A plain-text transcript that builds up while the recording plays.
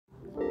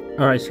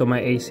Alright, so my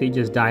AC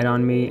just died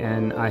on me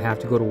and I have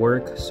to go to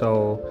work,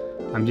 so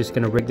I'm just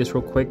gonna rig this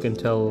real quick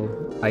until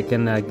I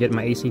can get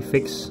my AC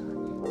fixed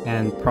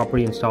and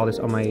properly install this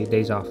on my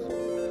days off.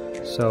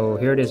 So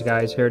here it is,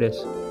 guys, here it is.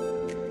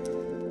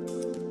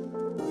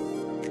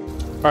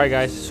 Alright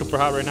guys, it's super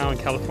hot right now in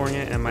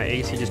California and my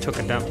AC just took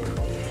a dump.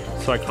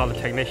 So I called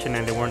the technician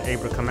and they weren't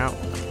able to come out.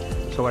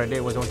 So what I did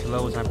was I went to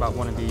Lowe's and I bought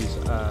one of these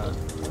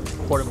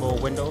portable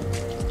window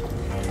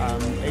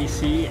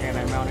AC, and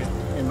I mounted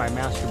in my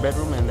master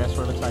bedroom, and that's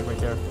what it looks like right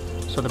there.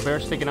 So the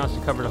bare sticking out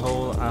to cover the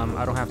hole.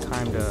 I don't have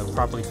time to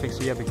properly fix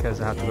it yet because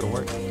I have to go to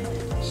work.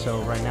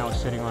 So right now it's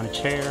sitting on a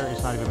chair,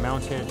 it's not even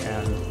mounted,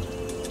 and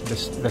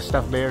the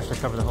stuff bears to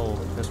cover the hole.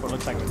 That's what it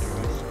looks like right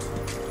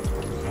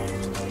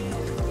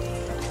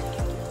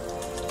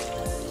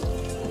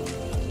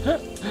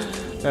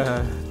there,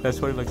 guys.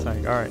 That's what it looks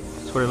like. Alright,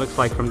 that's what it looks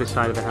like from this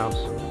side of the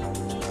house.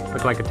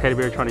 Looks like a teddy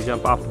bear trying to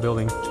jump off the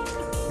building.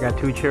 I got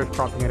two chairs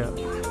propping it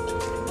up.